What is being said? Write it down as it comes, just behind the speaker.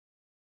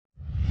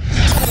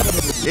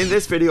In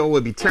this video,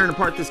 we'll be tearing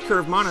apart this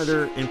curved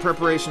monitor in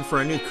preparation for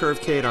a new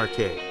Curvecade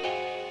arcade.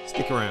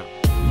 Stick around.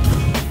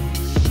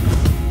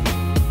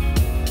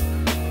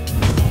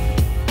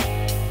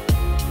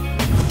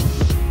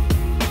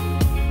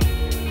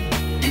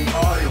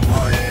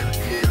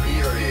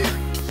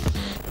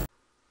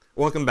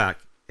 Welcome back.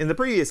 In the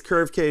previous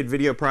Curvecade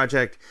video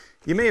project,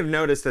 you may have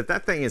noticed that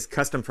that thing is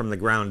custom from the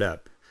ground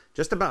up.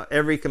 Just about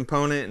every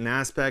component and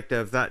aspect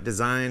of that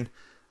design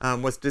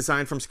was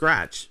designed from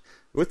scratch,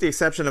 with the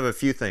exception of a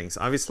few things.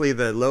 Obviously,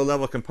 the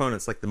low-level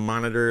components like the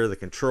monitor, the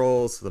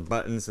controls, the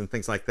buttons, and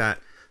things like that,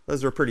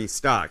 those were pretty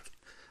stock.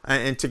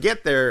 And to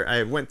get there,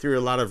 I went through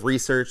a lot of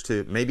research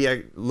to maybe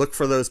I look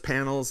for those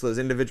panels, those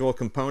individual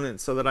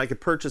components, so that I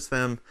could purchase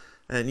them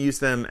and use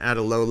them at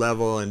a low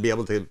level and be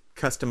able to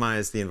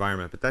customize the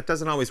environment. But that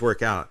doesn't always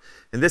work out.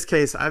 In this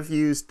case, I've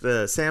used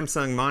the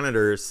Samsung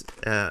monitors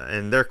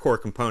and their core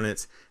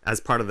components as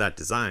part of that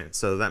design.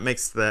 So that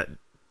makes the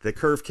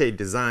Curvecade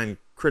design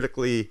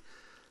critically,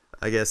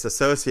 I guess,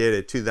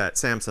 associated to that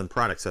Samsung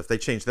product. So if they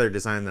change their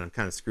design, then I'm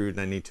kind of screwed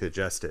and I need to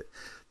adjust it.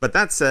 But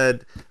that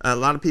said, a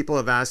lot of people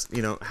have asked,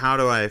 how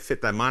do I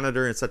fit that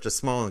monitor in such a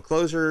small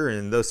enclosure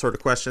and those sort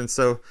of questions.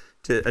 So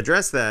to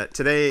address that,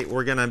 today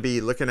we're going to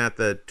be looking at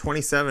the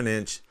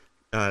 27-inch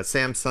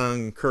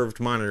Samsung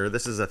curved monitor.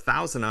 This is a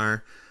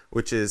 1000R,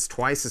 which is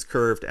twice as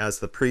curved as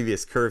the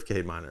previous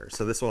Curvecade monitor.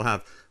 So this will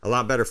have a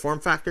lot better form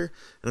factor.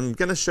 And I'm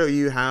going to show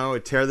you how to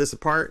tear this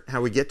apart,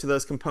 how we get to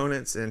those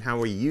components, and how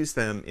we use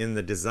them in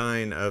the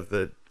design of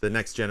the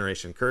next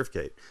generation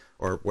Curvecade,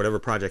 or whatever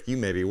project you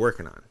may be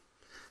working on.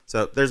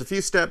 So there's a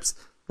few steps.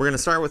 We're going to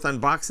start with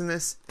unboxing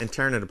this and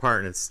tearing it apart,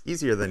 and it's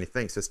easier than you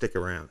think, so stick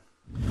around.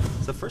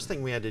 So first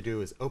thing we had to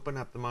do is open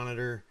up the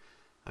monitor,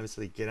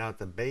 obviously get out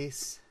the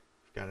base,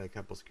 got a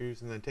couple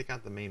screws, and then take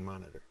out the main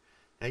monitor.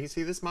 Now you can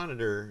see this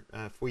monitor,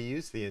 if we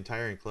use the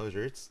entire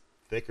enclosure, it's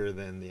thicker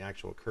than the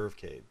actual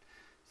Curvecade.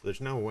 So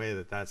there's no way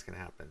that that's going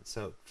to happen.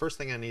 So first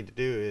thing I need to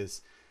do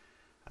is,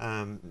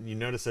 you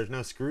notice there's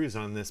no screws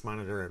on this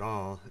monitor at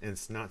all, and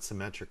it's not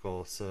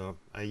symmetrical. So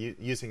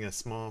using a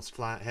small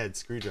flathead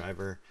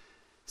screwdriver,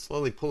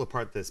 slowly pull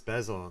apart this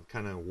bezel and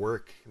kind of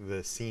work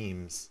the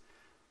seams,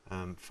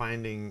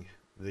 finding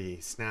the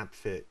snap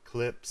fit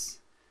clips.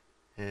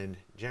 And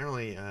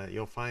generally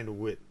you'll find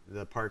with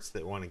the parts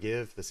that want to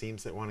give, the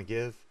seams that want to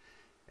give,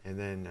 and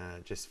then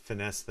just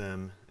finesse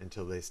them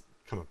until they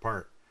come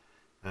apart.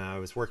 I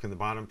was working the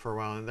bottom for a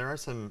while, and there are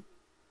some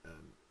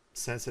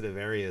sensitive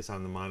areas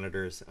on the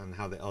monitors on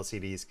how the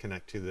LCDs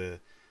connect to the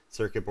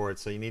circuit board,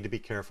 so you need to be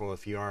careful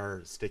if you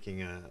are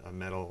sticking a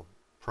metal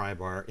pry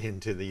bar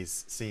into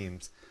these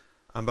seams.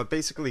 But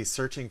basically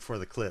searching for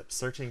the clips,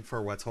 searching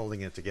for what's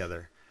holding it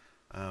together.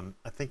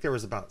 I think there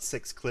was about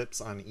 6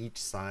 clips on each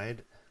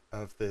side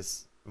of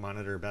this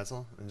monitor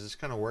bezel, and just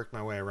kind of worked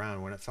my way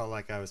around. When it felt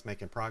like I was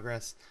making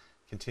progress,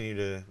 continue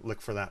to look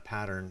for that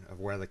pattern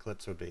of where the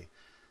clips would be.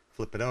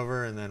 Flip it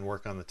over and then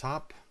work on the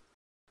top.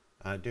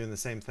 Doing the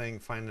same thing,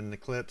 finding the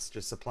clips,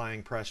 just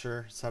applying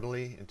pressure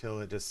subtly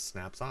until it just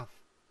snaps off.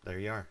 There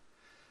you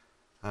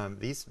are.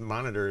 These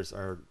monitors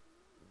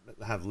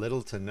have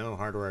little to no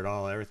hardware at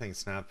all. Everything's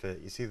snap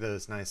fit. You see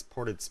those nice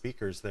ported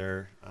speakers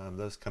there,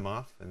 those come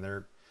off, and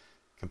they're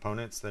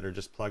components that are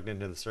just plugged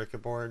into the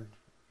circuit board.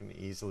 You can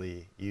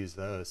easily use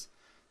those.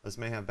 Those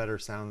may have better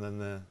sound than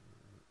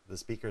the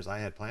speakers I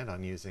had planned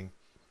on using.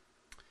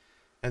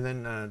 And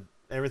then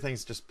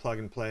everything's just plug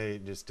and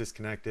play, just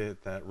disconnect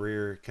it. That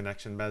rear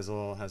connection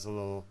bezel has a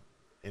little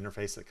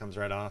interface that comes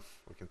right off.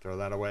 We can throw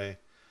that away.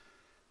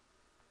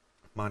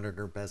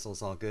 Monitor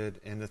bezel's all good.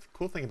 And the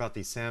cool thing about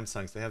these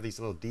Samsungs, they have these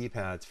little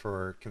D-pads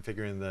for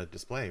configuring the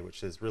display,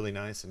 which is really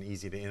nice and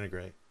easy to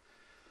integrate.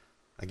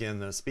 Again,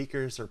 the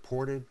speakers are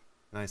ported.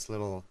 Nice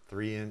little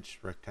 3-inch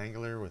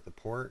rectangular with a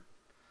port.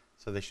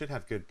 So they should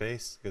have good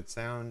bass, good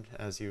sound,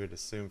 as you would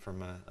assume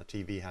from a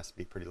TV has to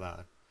be pretty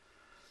loud.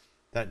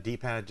 That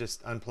D-pad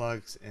just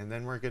unplugs, and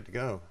then we're good to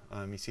go.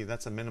 You see,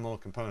 that's a minimal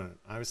component.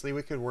 Obviously,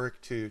 we could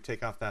work to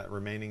take off that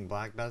remaining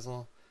black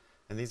bezel,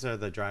 and these are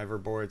the driver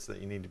boards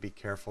that you need to be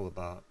careful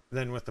about.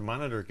 Then with the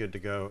monitor good to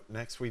go,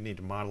 next we need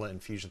to model it in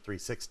Fusion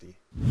 360.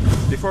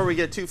 Before we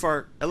get too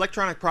far,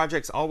 electronic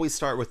projects always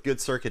start with good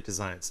circuit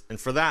designs, and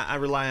for that I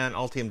rely on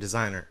Altium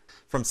Designer.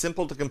 From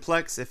simple to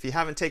complex, if you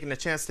haven't taken a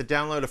chance to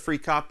download a free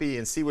copy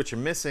and see what you're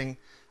missing,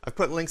 I've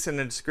put links in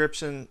the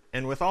description,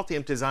 and with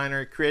Altium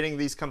Designer, creating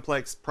these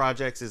complex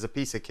projects is a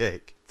piece of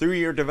cake. Through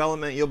your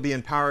development, you'll be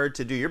empowered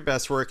to do your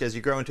best work as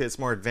you grow into its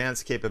more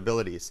advanced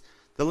capabilities.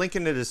 The link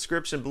in the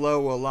description below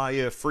will allow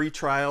you a free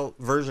trial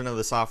version of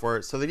the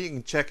software so that you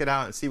can check it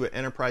out and see what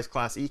enterprise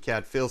class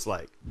ECAD feels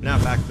like.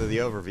 Now back to the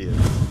overview.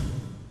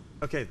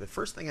 Okay, the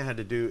first thing I had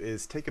to do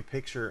is take a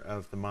picture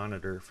of the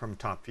monitor from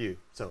top view.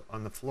 So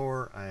on the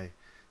floor, I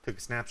took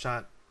a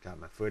snapshot, got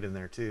my foot in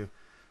there too.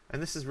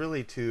 And this is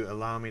really to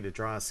allow me to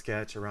draw a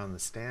sketch around the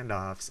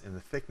standoffs and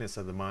the thickness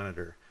of the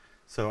monitor.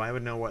 So I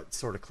would know what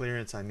sort of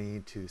clearance I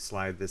need to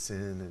slide this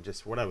in, and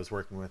just what I was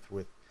working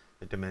with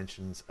the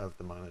dimensions of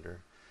the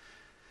monitor.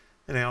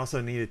 And I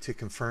also needed to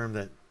confirm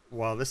that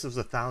while this was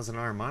a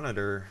 1000R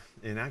monitor,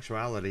 in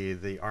actuality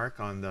the arc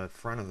on the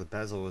front of the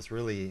bezel was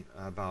really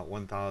about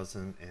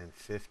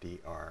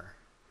 1050R.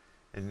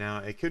 And now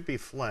it could be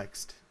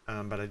flexed,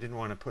 but I didn't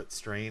want to put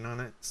strain on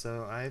it,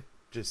 so I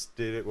just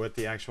did it what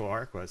the actual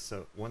arc was,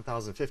 so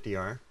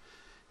 1050R.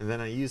 And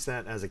then I used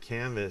that as a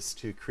canvas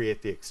to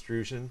create the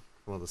extrusion,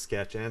 well, the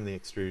sketch and the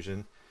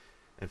extrusion.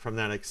 And from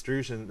that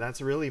extrusion,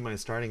 that's really my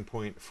starting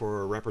point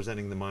for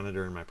representing the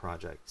monitor in my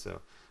project.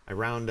 So I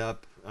round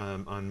up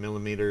on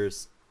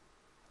millimeters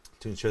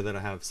to ensure that I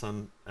have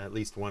at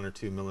least 1 or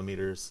 2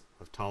 millimeters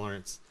of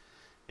tolerance.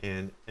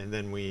 And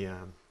then we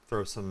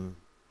throw some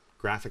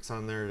graphics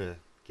on there to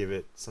give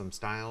it some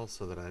style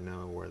so that I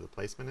know where the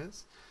placement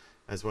is.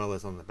 As well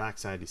as on the back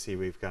side, you see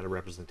we've got a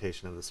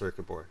representation of the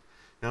circuit board.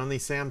 Now on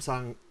these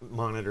Samsung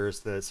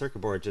monitors, the circuit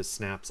board just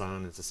snaps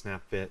on. It's a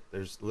snap fit.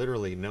 There's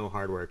literally no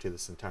hardware to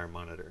this entire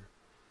monitor.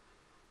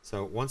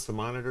 So once the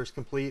monitor is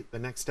complete, the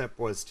next step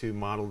was to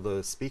model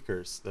those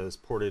speakers, those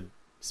ported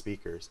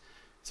speakers.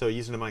 So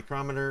using a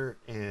micrometer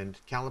and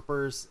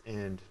calipers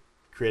and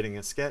creating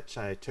a sketch,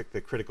 I took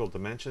the critical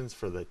dimensions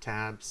for the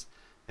tabs.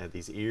 I had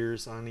these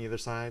ears on either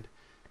side.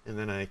 And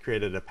then I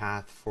created a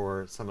path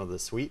for some of the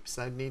sweeps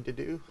I'd need to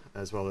do,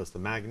 as well as the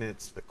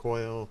magnets, the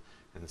coil,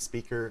 and the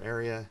speaker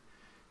area.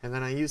 And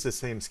then I used the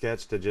same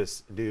sketch to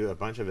just do a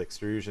bunch of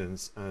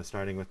extrusions,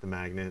 starting with the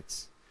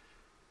magnets,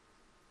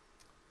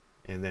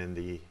 and then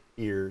the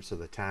ears or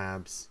the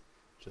tabs,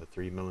 which is a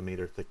 3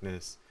 millimeter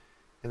thickness,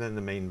 and then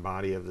the main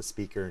body of the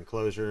speaker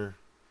enclosure.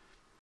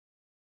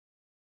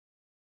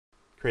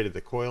 Created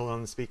the coil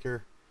on the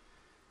speaker,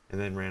 and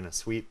then ran a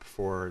sweep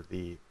for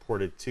the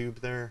ported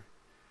tube there.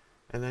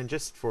 And then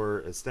just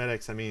for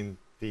aesthetics, I mean,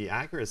 the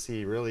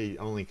accuracy really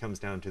only comes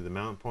down to the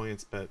mount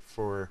points, but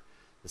for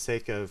the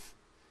sake of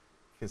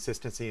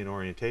consistency and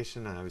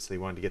orientation, I obviously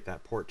wanted to get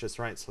that port just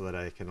right so that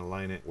I can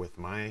align it with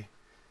my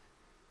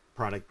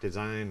product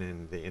design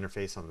and the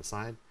interface on the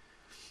side.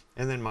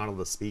 And then model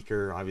the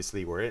speaker,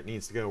 obviously where it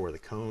needs to go, where the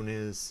cone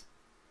is.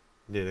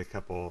 Did a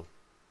couple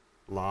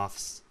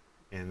lofts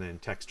and then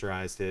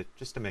texturized it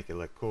just to make it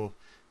look cool.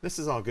 This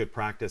is all good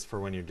practice for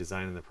when you're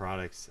designing the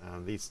products.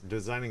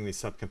 Designing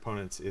these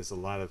subcomponents is a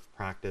lot of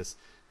practice.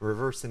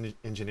 Reverse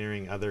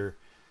engineering other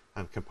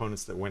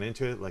components that went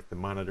into it, like the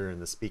monitor and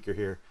the speaker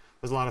here,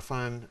 was a lot of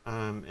fun,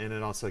 and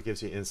it also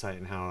gives you insight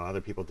in how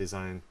other people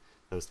design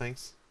those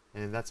things.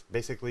 And that's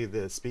basically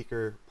the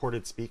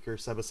ported speaker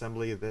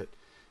subassembly that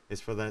is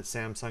for that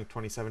Samsung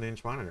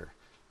 27-inch monitor.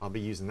 I'll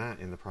be using that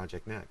in the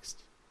project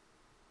next.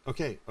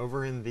 Okay,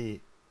 over in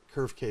the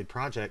Curvecade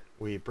project,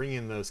 we bring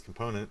in those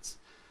components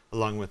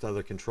along with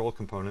other control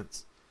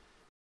components.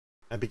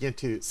 I begin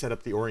to set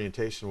up the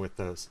orientation with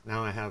those.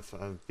 Now I have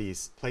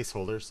these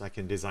placeholders. I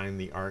can design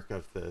the arc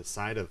of the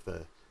side of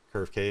the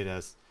Curvecade,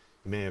 as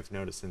you may have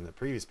noticed in the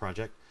previous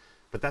project.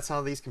 But that's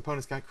how these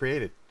components got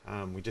created.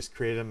 We just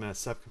create them as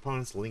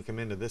subcomponents, link them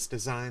into this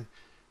design,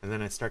 and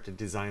then I start to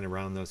design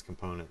around those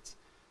components.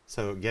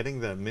 So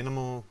getting the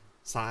minimal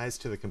size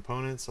to the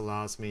components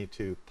allows me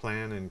to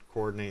plan and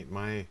coordinate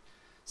my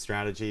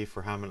strategy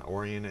for how I'm going to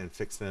orient and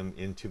fix them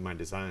into my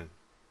design.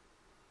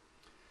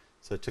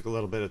 So it took a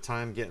little bit of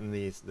time getting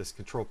this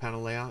control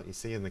panel layout. You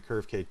see in the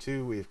Curvecade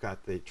 2, we've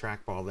got the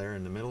trackball there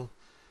in the middle,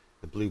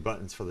 the blue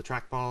buttons for the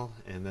trackball,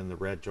 and then the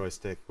red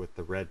joystick with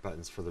the red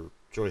buttons for the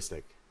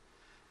joystick,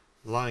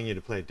 allowing you to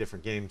play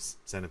different games: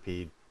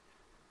 Centipede,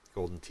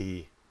 Golden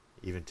Tee,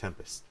 even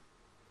Tempest.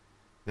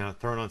 Now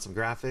throwing on some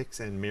graphics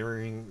and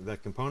mirroring the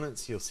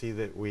components, you'll see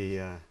that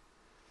we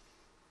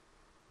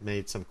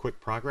made some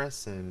quick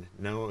progress and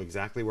know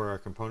exactly where our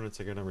components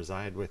are going to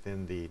reside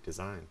within the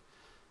design.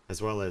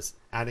 As well as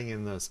adding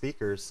in those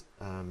speakers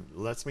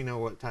lets me know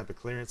what type of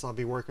clearance I'll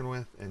be working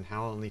with and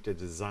how I'll need to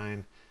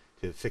design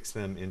to fix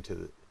them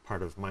into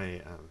part of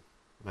my,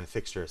 my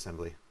fixture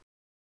assembly.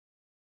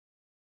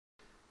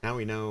 Now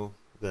we know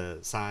the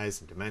size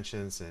and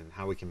dimensions and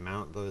how we can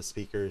mount those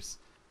speakers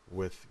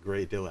with a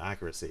great deal of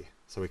accuracy,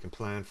 so we can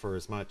plan for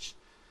as much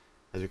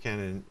as we can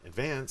in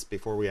advance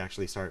before we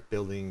actually start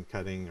building,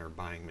 cutting, or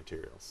buying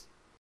materials.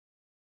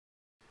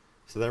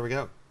 So there we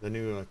go, the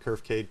new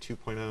Curvecade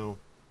 2.0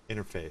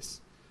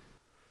 interface.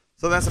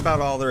 So that's about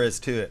all there is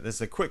to it. This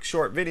is a quick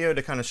short video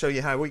to kind of show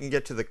you how we can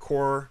get to the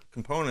core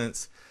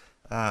components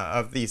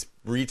of these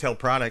retail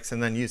products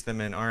and then use them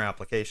in our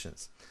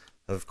applications.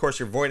 Of course,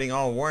 you're voiding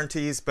all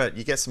warranties, but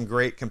you get some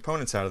great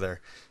components out of there.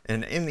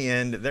 And in the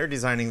end, they're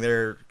designing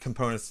their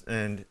components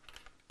and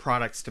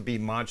products to be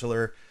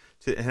modular,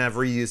 to have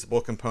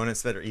reusable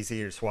components that are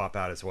easier to swap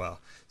out as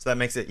well. So that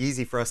makes it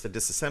easy for us to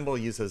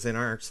disassemble, use those in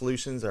our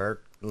solutions, our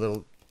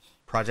little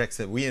projects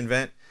that we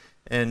invent.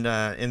 And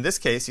in this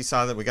case, you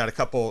saw that we got a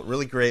couple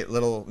really great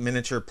little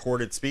miniature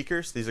ported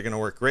speakers. These are going to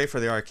work great for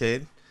the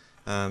arcade.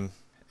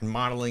 And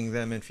modeling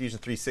them in Fusion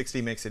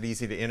 360 makes it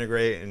easy to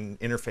integrate and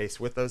interface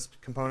with those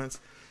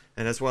components.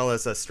 And as well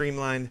as a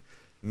streamlined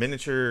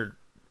miniature,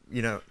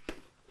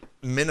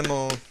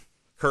 minimal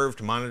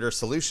curved monitor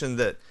solution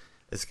that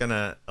is going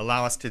to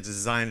allow us to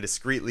design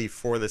discreetly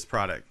for this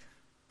product.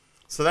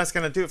 So that's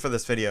going to do it for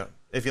this video.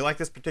 If you like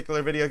this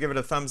particular video, give it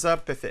a thumbs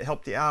up. If it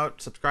helped you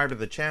out, subscribe to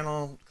the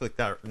channel, click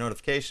that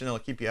notification. It'll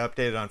keep you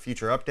updated on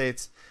future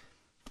updates.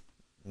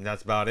 And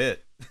that's about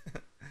it.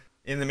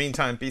 In the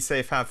meantime, be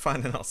safe, have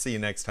fun, and I'll see you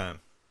next time.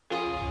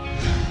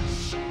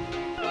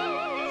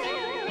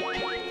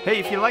 Hey,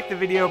 if you liked the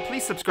video,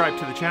 please subscribe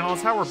to the channel.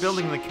 It's how we're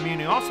building the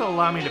community. Also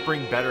allow me to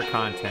bring better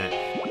content.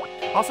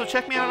 Also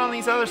check me out on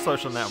these other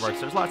social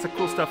networks. There's lots of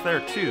cool stuff there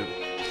too.